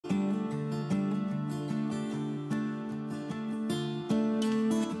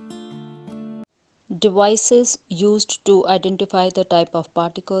Devices used to identify the type of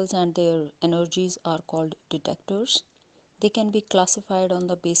particles and their energies are called detectors. They can be classified on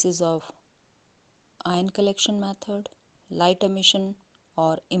the basis of ion collection method, light emission,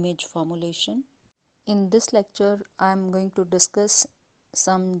 or image formulation. In this lecture, I am going to discuss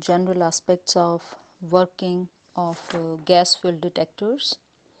some general aspects of working of gas-filled detectors,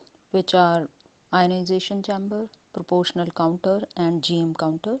 which are ionization chamber, proportional counter, and GM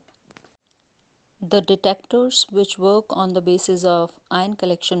counter. The detectors which work on the basis of ion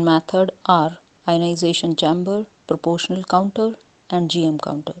collection method are ionization chamber, proportional counter, and GM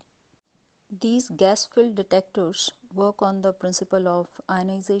counter. These gas-filled detectors work on the principle of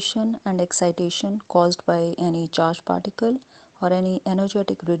ionization and excitation caused by any charged particle or any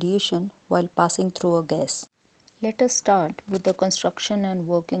energetic radiation while passing through a gas. Let us start with the construction and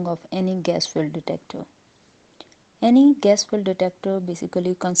working of any gas-filled detector. Any gas-filled detector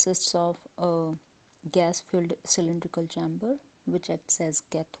basically consists of a gas-filled cylindrical chamber which acts as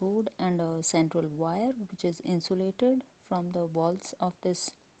cathode and a central wire which is insulated from the walls of this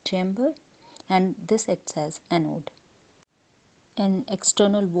chamber, and this acts as anode. An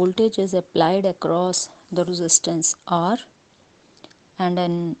external voltage is applied across the resistance R and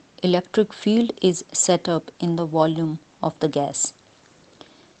an electric field is set up in the volume of the gas.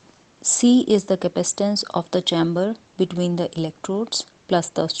 C is the capacitance of the chamber between the electrodes plus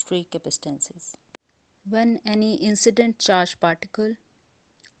the stray capacitances. When any incident charge particle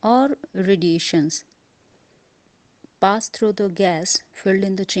or radiations pass through the gas filled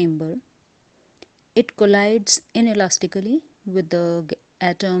in the chamber, it collides inelastically with the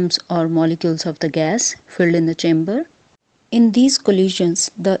atoms or molecules of the gas filled in the chamber. In these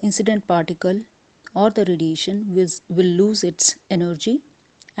collisions, the incident particle or the radiation will lose its energy,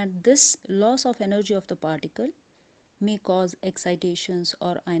 and this loss of energy of the particle may cause excitations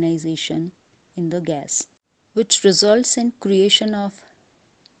or ionization in the gas, which results in creation of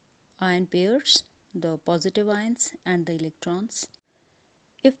ion pairs, the positive ions and the electrons.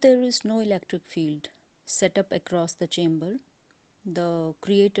 If there is no electric field set up across the chamber, the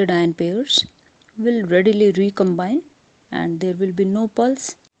created ion pairs will readily recombine and there will be no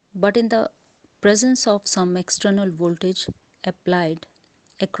pulse. But in the presence of some external voltage applied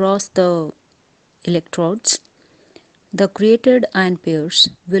across the electrodes, the created ion pairs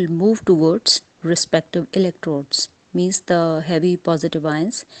will move towards respective electrodes. Means the heavy positive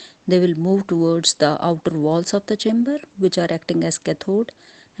ions, they will move towards the outer walls of the chamber which are acting as cathode,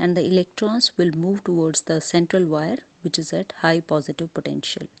 and the electrons will move towards the central wire which is at high positive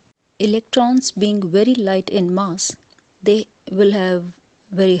potential. Electrons being very light in mass, they will have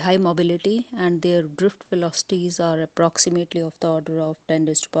very high mobility and their drift velocities are approximately of the order of 10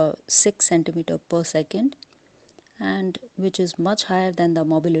 to the power 6 centimeter per second, and which is much higher than the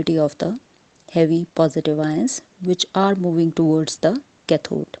mobility of the heavy positive ions which are moving towards the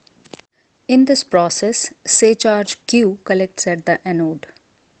cathode. In this process, say charge Q collects at the anode.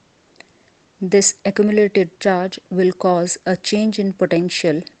 This accumulated charge will cause a change in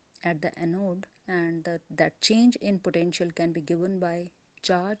potential at the anode, and that change in potential can be given by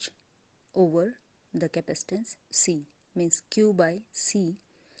charge over the capacitance C, means Q by C,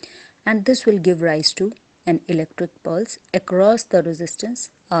 and this will give rise to an electric pulse across the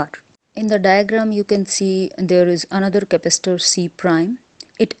resistance R. In the diagram you can see there is another capacitor C prime.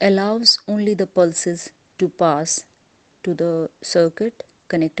 It allows only the pulses to pass to the circuit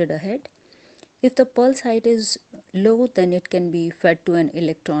connected ahead. If the pulse height is low, then it can be fed to an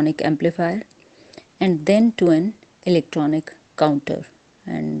electronic amplifier and then to an electronic counter,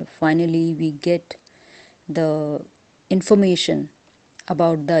 and finally we get the information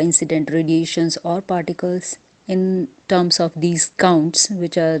about the incident radiations or particles in terms of these counts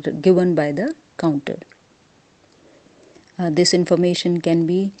which are given by the counter. This information can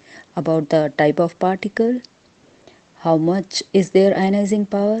be about the type of particle, how much is their ionizing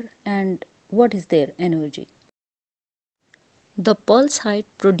power, and what is their energy. The pulse height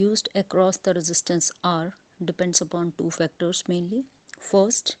produced across the resistance R depends upon two factors mainly.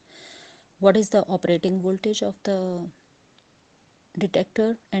 First, what is the operating voltage of the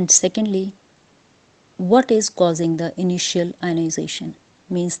detector, and secondly, what is causing the initial ionization.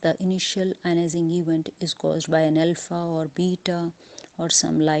 Means the initial ionizing event is caused by an alpha or beta or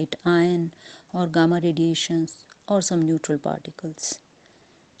some light ion or gamma radiations or some neutral particles.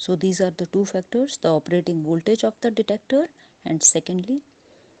 So these are the two factors, the operating voltage of the detector and secondly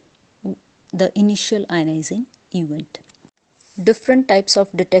the initial ionizing event. Different types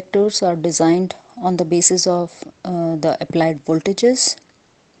of detectors are designed on the basis of the applied voltages,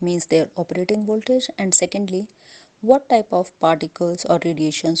 means their operating voltage, and secondly what type of particles or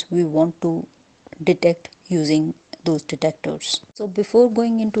radiations we want to detect using those detectors. So before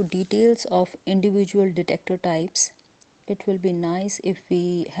going into details of individual detector types, it will be nice if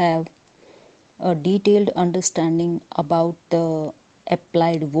we have a detailed understanding about the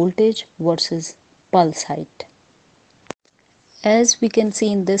applied voltage versus pulse height. As we can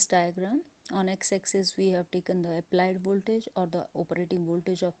see in this diagram, on x-axis we have taken the applied voltage or the operating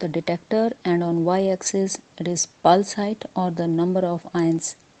voltage of the detector, and on y-axis it is pulse height or the number of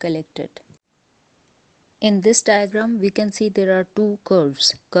ions collected. In this diagram we can see there are two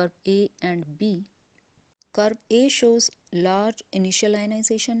curves, curve A and B. Curve A shows large initial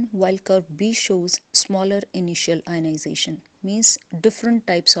ionization while curve B shows smaller initial ionization. Means different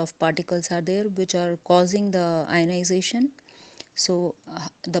types of particles are there which are causing the ionization. So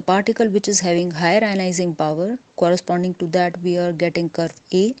the particle which is having higher ionizing power, corresponding to that we are getting curve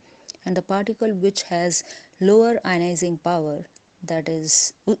A, and the particle which has lower ionizing power,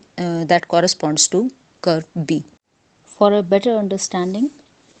 that corresponds to curve B. For a better understanding,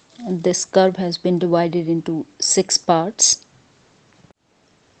 this curve has been divided into 6 parts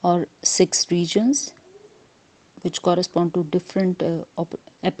or 6 regions which correspond to different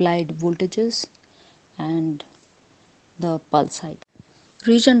applied voltages and the pulse height.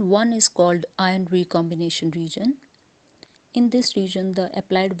 Region 1 is called ion recombination region. In this region the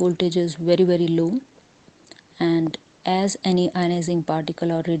applied voltage is very low, and as any ionizing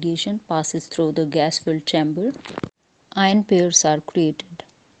particle or radiation passes through the gas filled chamber, ion pairs are created.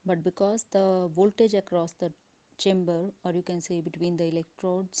 But because the voltage across the chamber, or you can say between the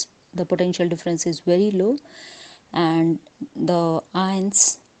electrodes, the potential difference is very low, and the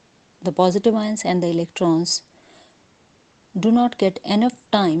ions, the positive ions and the electrons do not get enough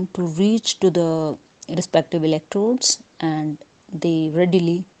time to reach to the respective electrodes, and they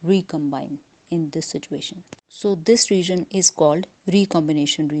readily recombine in this situation. So this region is called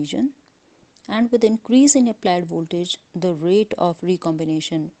recombination region, and with increase in applied voltage the rate of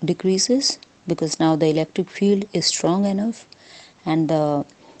recombination decreases because now the electric field is strong enough, and the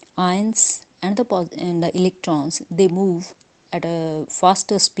ions and the electrons, they move at a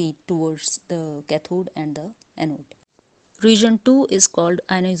faster speed towards the cathode and the anode. Region 2 is called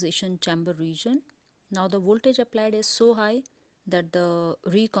ionization chamber region. Now the voltage applied is so high that the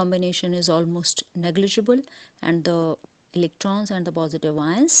recombination is almost negligible, and the electrons and the positive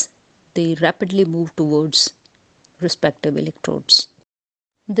ions, they rapidly move towards respective electrodes.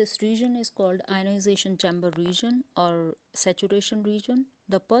 This region is called ionization chamber region or saturation region.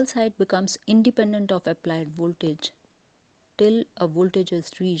 The pulse height becomes independent of applied voltage till a voltage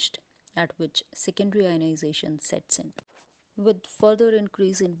is reached at which secondary ionization sets in. With further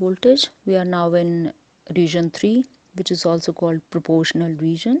increase in voltage, we are now in region 3, which is also called proportional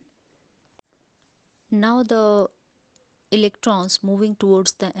region. Now the electrons moving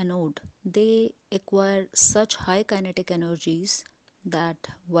towards the anode, they acquire such high kinetic energies that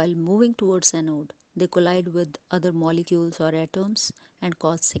while moving towards anode, they collide with other molecules or atoms and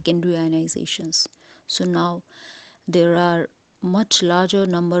cause secondary ionizations. So now there are much larger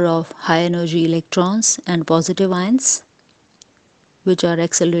number of high energy electrons and positive ions which are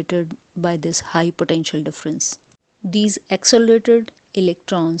accelerated by this high potential difference. These accelerated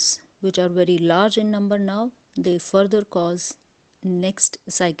electrons, which are very large in number now, they further cause next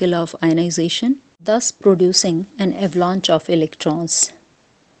cycle of ionization, thus producing an avalanche of electrons.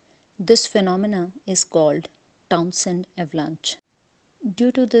 This phenomena is called Townsend avalanche.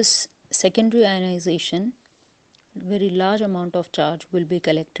 Due to this secondary ionization, very large amount of charge will be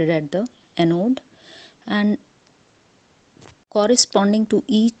collected at the anode, and corresponding to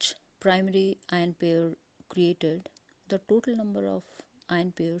each primary ion pair created, the total number of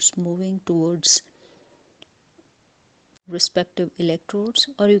ion pairs moving towards respective electrodes,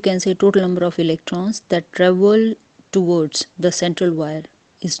 or you can say total number of electrons that travel towards the central wire,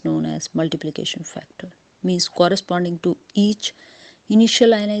 is known as multiplication factor. Means corresponding to each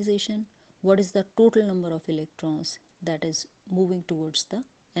initial ionization, what is the total number of electrons that is moving towards the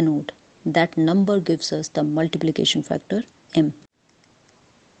anode. That number gives us the multiplication factor M.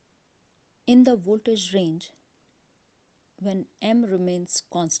 In the voltage range, when M remains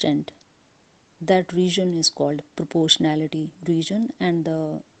constant, that region is called proportionality region, and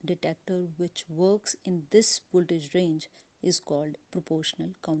the detector which works in this voltage range is called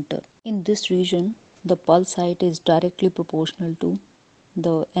proportional counter. In this region, the pulse height is directly proportional to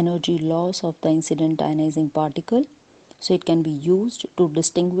the energy loss of the incident ionizing particle, so it can be used to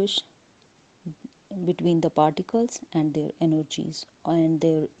distinguish between the particles and their energies and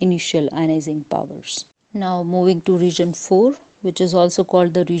their initial ionizing powers. Now moving to region 4, which is also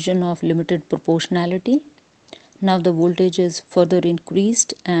called the region of limited proportionality. Now the voltage is further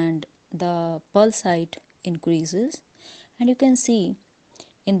increased and the pulse height increases, and you can see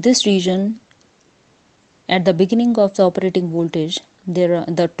in this region at the beginning of the operating voltage there are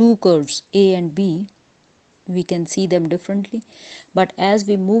the two curves A and B. We can see them differently, but as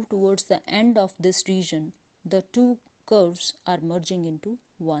we move towards the end of this region the two curves are merging into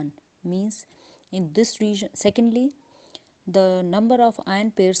one, means in this region, secondly, the number of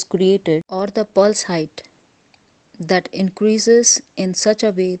ion pairs created or the pulse height that increases in such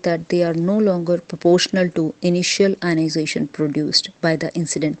a way that they are no longer proportional to initial ionization produced by the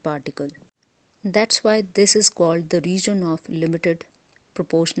incident particle. That's why this is called the region of limited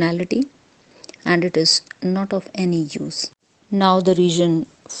proportionality, and it is not of any use. Now the region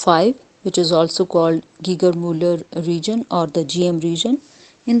 5, which is also called Geiger-Müller region or the GM region.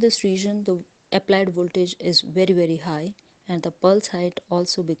 In this region the applied voltage is very high and the pulse height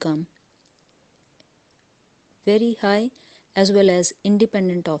also become very high as well as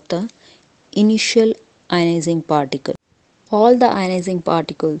independent of the initial ionizing particle. All the ionizing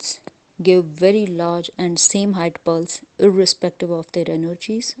particles give very large and same height pulse irrespective of their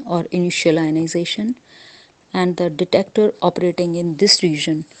energies or initial ionization, and the detector operating in this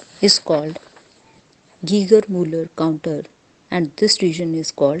region is called Geiger-Müller counter, and this region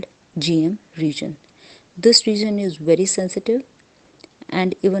is called GM region. This region is very sensitive,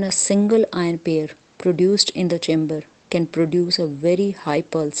 and even a single ion pair produced in the chamber can produce a very high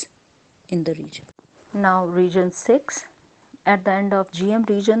pulse in the region. Now region 6, at the end of GM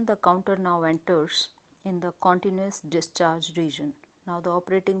region the counter now enters in the continuous discharge region. Now the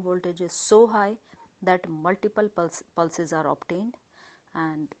operating voltage is so high that multiple pulses are obtained,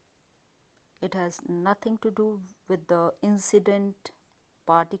 and it has nothing to do with the incident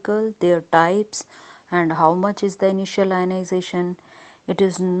particle, their types, and how much is the initial ionization. It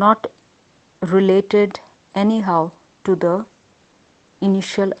is not related anyhow to the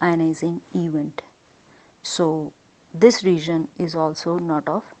initial ionizing event. So this region is also not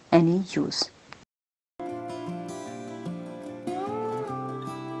of any use.